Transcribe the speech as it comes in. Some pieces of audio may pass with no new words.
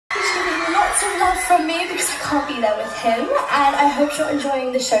lots of love from me because I can't be there with him, and I hope you're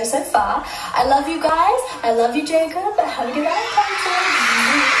enjoying the show so far. I love you guys. I love you, Jacob. Have a good night,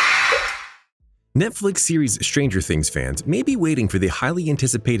 Netflix series Stranger Things fans may be waiting for the highly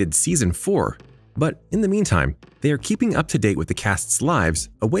anticipated Season 4, but in the meantime, they are keeping up to date with the cast's lives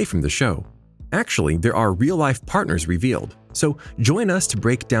away from the show. Actually, there are real-life partners revealed, so join us to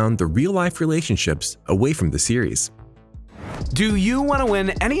break down the real-life relationships away from the series. Do you want to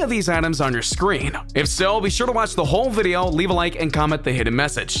win any of these items on your screen? If so, be sure to watch the whole video, leave a like, and comment the hidden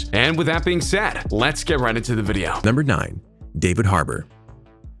message. And with that being said, let's get right into the video. Number 9. David Harbour.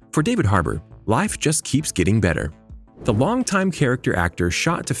 For David Harbour, life just keeps getting better. The longtime character actor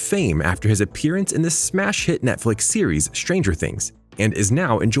shot to fame after his appearance in the smash hit Netflix series Stranger Things, and is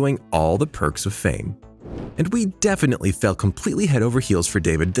now enjoying all the perks of fame. And we definitely fell completely head over heels for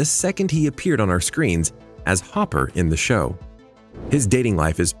David the second he appeared on our screens as Hopper in the show. His dating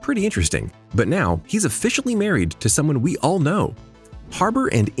life is pretty interesting, but now he's officially married to someone we all know. Harbour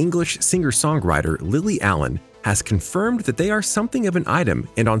and English singer-songwriter Lily Allen has confirmed that they are something of an item,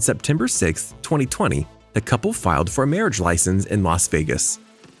 and on September 6, 2020, the couple filed for a marriage license in Las Vegas.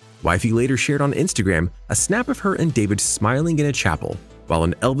 Wifey later shared on Instagram a snap of her and David smiling in a chapel, while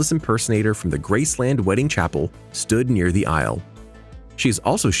an Elvis impersonator from the Graceland Wedding Chapel stood near the aisle. She has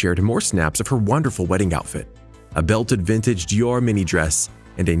also shared more snaps of her wonderful wedding outfit, a belted vintage Dior mini dress,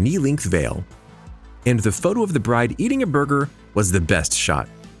 and a knee-length veil. And the photo of the bride eating a burger was the best shot.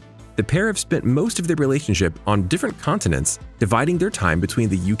 The pair have spent most of their relationship on different continents, dividing their time between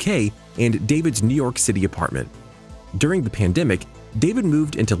the UK and David's New York City apartment. During the pandemic, David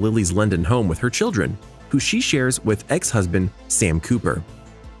moved into Lily's London home with her children, who she shares with ex-husband Sam Cooper.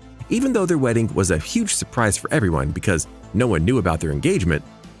 Even though their wedding was a huge surprise for everyone because no one knew about their engagement,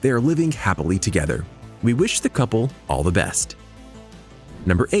 they are living happily together. We wish the couple all the best.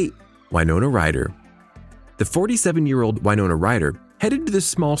 Number 8. Winona Ryder. The 47-year-old Winona Ryder headed to the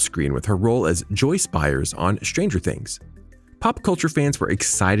small screen with her role as Joyce Byers on Stranger Things. Pop culture fans were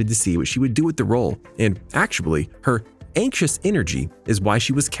excited to see what she would do with the role, and actually, her anxious energy is why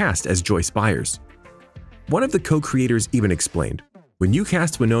she was cast as Joyce Byers. One of the co-creators even explained, "When you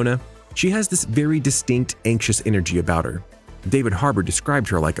cast Winona, she has this very distinct anxious energy about her." David Harbour described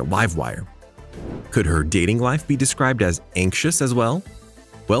her like a live wire. Could her dating life be described as anxious as well?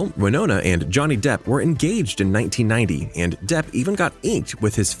 Well, Winona and Johnny Depp were engaged in 1990, and Depp even got inked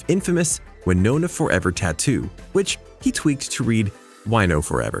with his infamous Winona Forever tattoo, which he tweaked to read Wino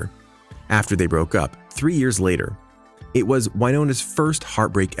Forever. After they broke up 3 years later, it was Winona's first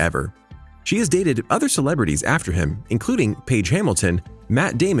heartbreak ever. She has dated other celebrities after him, including Paige Hamilton,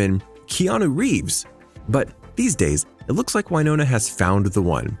 Matt Damon, Keanu Reeves. But these days, it looks like Winona has found the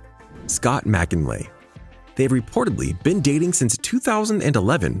one, Scott McInlay. They have reportedly been dating since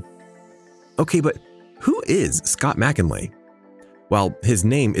 2011. Okay, but who is Scott McInlay? While his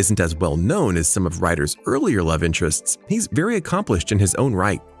name isn't as well known as some of Ryder's earlier love interests, he's very accomplished in his own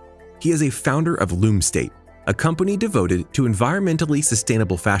right. He is a founder of Loomstate, a company devoted to environmentally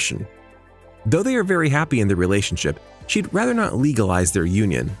sustainable fashion. Though they are very happy in their relationship, she'd rather not legalize their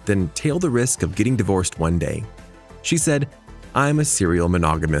union than tail the risk of getting divorced one day. She said, "I'm a serial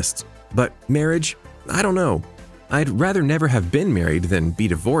monogamist, but marriage? I don't know. I'd rather never have been married than be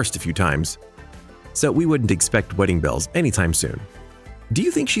divorced a few times." So we wouldn't expect wedding bells anytime soon. Do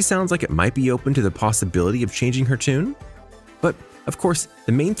you think she sounds like it might be open to the possibility of changing her tune? But of course,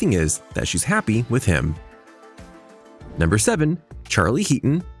 the main thing is that she's happy with him. Number 7. Charlie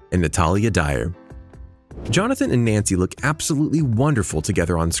Heaton and Natalia Dyer. Jonathan and Nancy look absolutely wonderful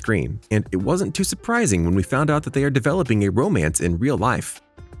together on screen, and it wasn't too surprising when we found out that they are developing a romance in real life.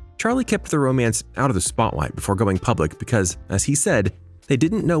 Charlie kept the romance out of the spotlight before going public because, as he said, they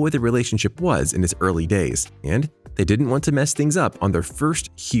didn't know what the relationship was in its early days, and they didn't want to mess things up on their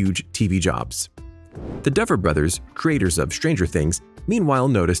first huge TV jobs. The Duffer Brothers, creators of Stranger Things, meanwhile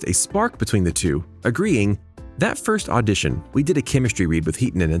noticed a spark between the two, agreeing, "That first audition, we did a chemistry read with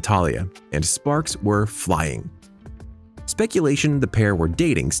Heaton and Natalia, and sparks were flying." Speculation the pair were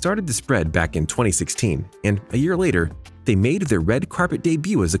dating started to spread back in 2016, and a year later, they made their red carpet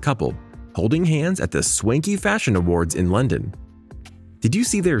debut as a couple, holding hands at the Swanky Fashion Awards in London. Did you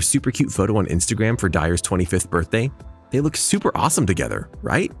see their super cute photo on Instagram for Dyer's 25th birthday? They look super awesome together,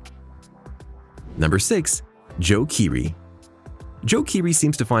 right? Number 6. Joe Keery. Joe Keery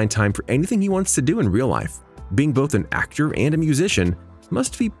seems to find time for anything he wants to do in real life. Being both an actor and a musician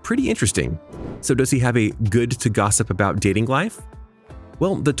must be pretty interesting. So does he have a good to gossip about dating life?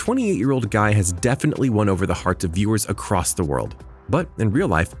 Well, the 28-year-old guy has definitely won over the hearts of viewers across the world. But in real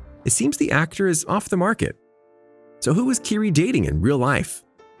life, it seems the actor is off the market. So who is Keery dating in real life?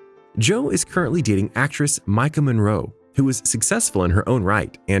 Jo is currently dating actress Micah Monroe, who is successful in her own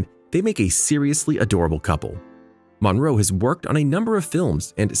right, and they make a seriously adorable couple. Monroe has worked on a number of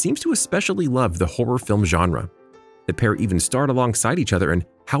films and seems to especially love the horror film genre. The pair even starred alongside each other in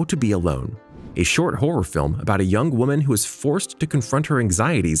How to Be Alone, a short horror film about a young woman who is forced to confront her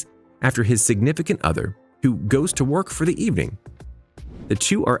anxieties after his significant other, who goes to work for the evening. The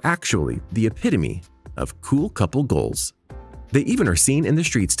two are actually the epitome of cool couple goals. They even are seen in the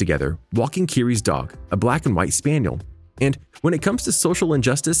streets together, walking Kiri's dog, a black and white spaniel. And when it comes to social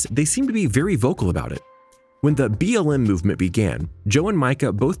injustice, they seem to be very vocal about it. When the BLM movement began, Jo and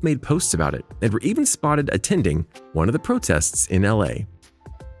Micah both made posts about it and were even spotted attending one of the protests in LA.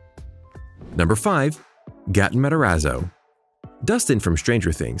 Number 5. Gaten Matarazzo. Dustin from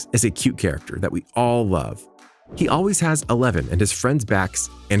Stranger Things is a cute character that we all love. He always has 11 and his friends' backs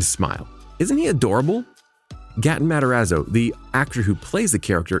and smile. Isn't he adorable? Gaten Matarazzo, the actor who plays the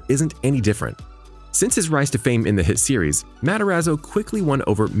character, isn't any different. Since his rise to fame in the hit series, Matarazzo quickly won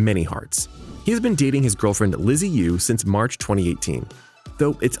over many hearts. He has been dating his girlfriend Lizzie Yu since March 2018.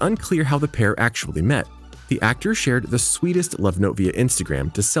 Though it's unclear how the pair actually met, the actor shared the sweetest love note via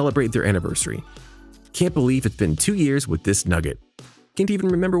Instagram to celebrate their anniversary. Can't believe it's been 2 years with this nugget. Can't even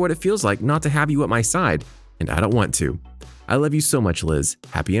remember what it feels like not to have you at my side, and I don't want to. I love you so much, Liz.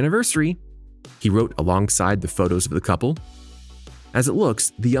 Happy anniversary! He wrote alongside the photos of the couple. As it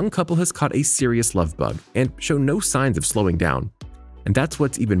looks, the young couple has caught a serious love bug and show no signs of slowing down. And that's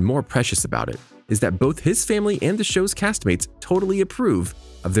what's even more precious about it, is that both his family and the show's castmates totally approve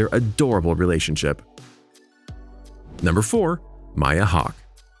of their adorable relationship. Number 4. Maya Hawke.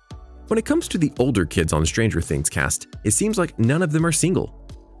 When it comes to the older kids on Stranger Things cast, it seems like none of them are single.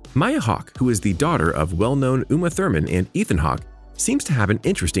 Maya Hawke, who is the daughter of well-known Uma Thurman and Ethan Hawke, seems to have an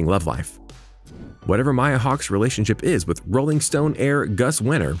interesting love life. Whatever Maya Hawke's relationship is with Rolling Stone heir Gus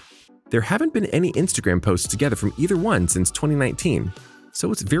Wenner, there haven't been any Instagram posts together from either one since 2019,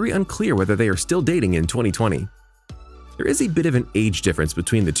 so it's very unclear whether they are still dating in 2020. There is a bit of an age difference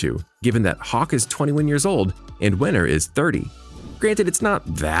between the two, given that Hawke is 21 years old and Wenner is 30. Granted, it's not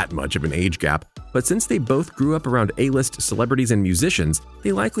that much of an age gap, but since they both grew up around A-list celebrities and musicians,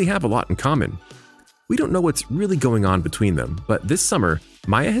 they likely have a lot in common. We don't know what's really going on between them, but this summer,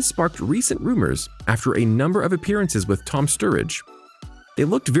 Maya has sparked recent rumors after a number of appearances with Tom Sturridge. They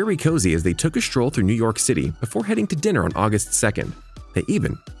looked very cozy as they took a stroll through New York City before heading to dinner on August 2nd. They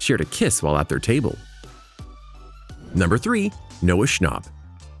even shared a kiss while at their table. Number 3. Noah Schnapp.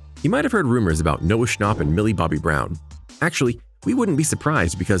 You might have heard rumors about Noah Schnapp and Millie Bobby Brown. Actually, we wouldn't be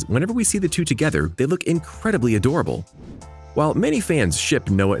surprised because whenever we see the two together, they look incredibly adorable. While many fans ship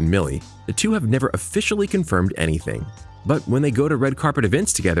Noah and Millie, the two have never officially confirmed anything. But when they go to red carpet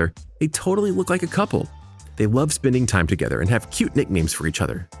events together, they totally look like a couple. They love spending time together and have cute nicknames for each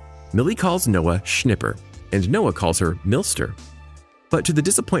other. Millie calls Noah Schnipper, and Noah calls her Milster. But to the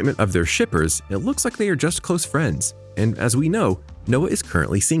disappointment of their shippers, it looks like they are just close friends, and as we know, Noah is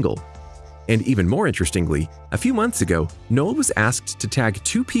currently single. And even more interestingly, a few months ago, Noah was asked to tag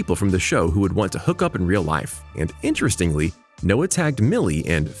 2 people from the show who would want to hook up in real life, and interestingly, Noah tagged Millie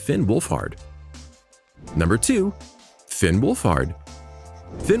and Finn Wolfhard. Number 2. Finn Wolfhard.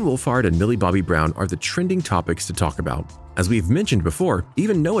 Finn Wolfhard and Millie Bobby Brown are the trending topics to talk about. As we've mentioned before,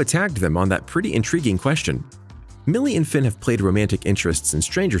 even Noah tagged them on that pretty intriguing question. Millie and Finn have played romantic interests in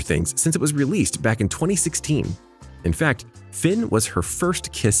Stranger Things since it was released back in 2016. In fact, Finn was her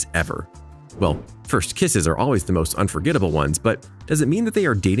first kiss ever. Well, first kisses are always the most unforgettable ones, but does it mean that they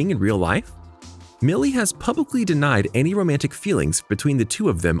are dating in real life? Millie has publicly denied any romantic feelings between the two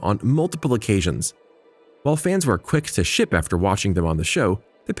of them on multiple occasions. While fans were quick to ship after watching them on the show,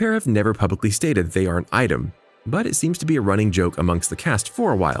 the pair have never publicly stated they are an item, but it seems to be a running joke amongst the cast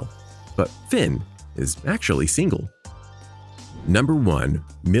for a while. But Finn is actually single. Number 1.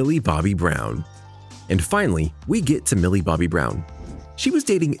 Millie Bobby Brown. And finally, we get to Millie Bobby Brown. She was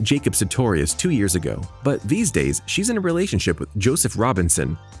dating Jacob Sartorius 2 years ago, but these days she's in a relationship with Joseph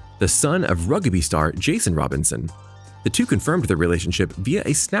Robinson, the son of rugby star Jason Robinson. The two confirmed their relationship via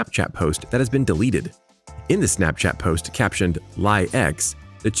a Snapchat post that has been deleted. In the Snapchat post captioned "Lie X,"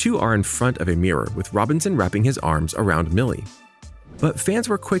 the two are in front of a mirror with Robinson wrapping his arms around Millie. But fans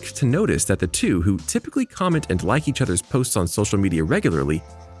were quick to notice that the two, who typically comment and like each other's posts on social media regularly,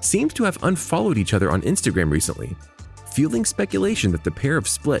 seemed to have unfollowed each other on Instagram recently, fueling speculation that the pair have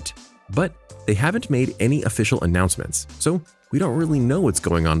split. But they haven't made any official announcements, so we don't really know what's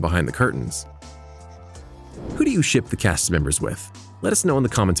going on behind the curtains. Who do you ship the cast members with? Let us know in the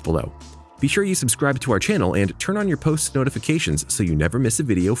comments below. Be sure you subscribe to our channel and turn on your post notifications so you never miss a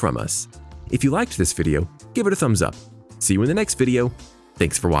video from us. If you liked this video, give it a thumbs up. See you in the next video.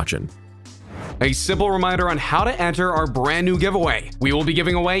 Thanks for watching. A simple reminder on how to enter our brand new giveaway. We will be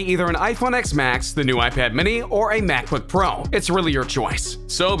giving away either an iPhone X Max, the new iPad mini, or a MacBook Pro. It's really your choice.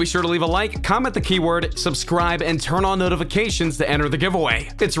 So be sure to leave a like, comment the keyword, subscribe, and turn on notifications to enter the giveaway.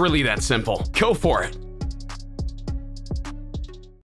 It's really that simple. Go for it.